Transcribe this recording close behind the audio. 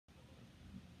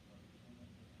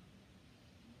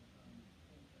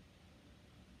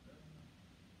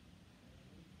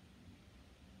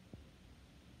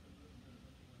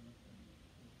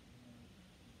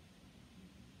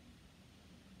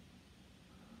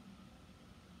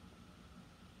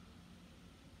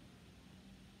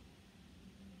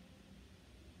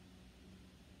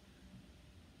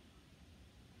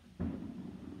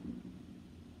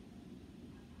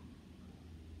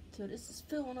So this is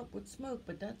filling up with smoke,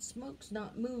 but that smoke's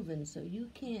not moving, so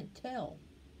you can't tell.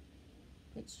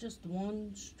 It's just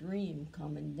one stream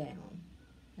coming down.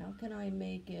 How can I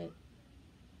make it?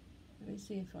 Let me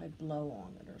see if I blow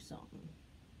on it or something.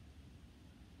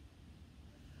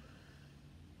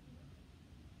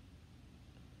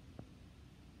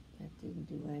 That didn't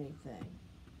do anything.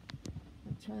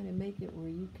 I'm trying to make it where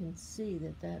you can see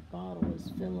that that bottle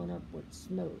is filling up with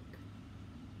smoke.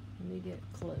 Let me get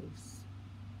close.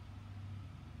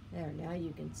 There, now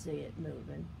you can see it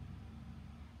moving.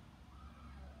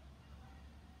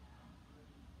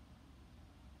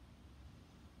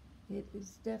 It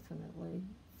is definitely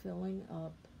filling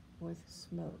up with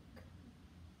smoke.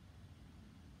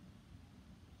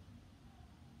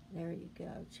 There you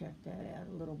go, check that out.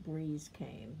 A little breeze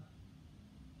came.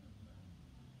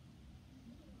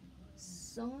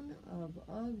 Son of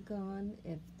a gun,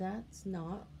 if that's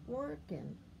not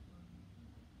working.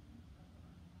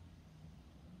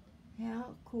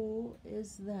 How cool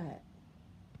is that?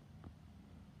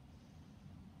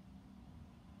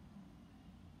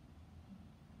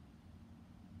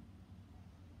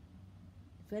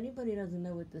 If anybody doesn't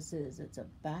know what this is, it's a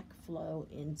backflow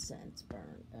incense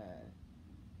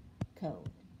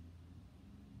cone.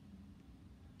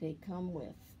 They come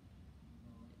with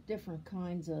different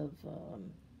kinds of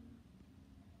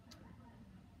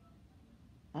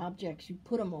objects you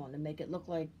put them on to make it look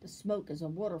like the smoke is a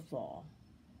waterfall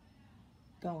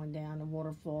going down a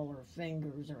waterfall, or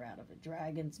fingers, or out of a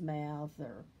dragon's mouth.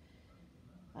 Or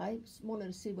I just wanted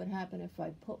to see what happened if I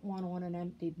put one on an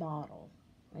empty bottle,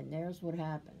 and there's what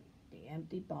happened. The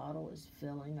empty bottle is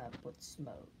filling up with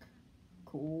smoke.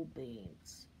 Cool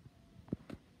beans.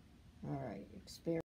 All right, experiment.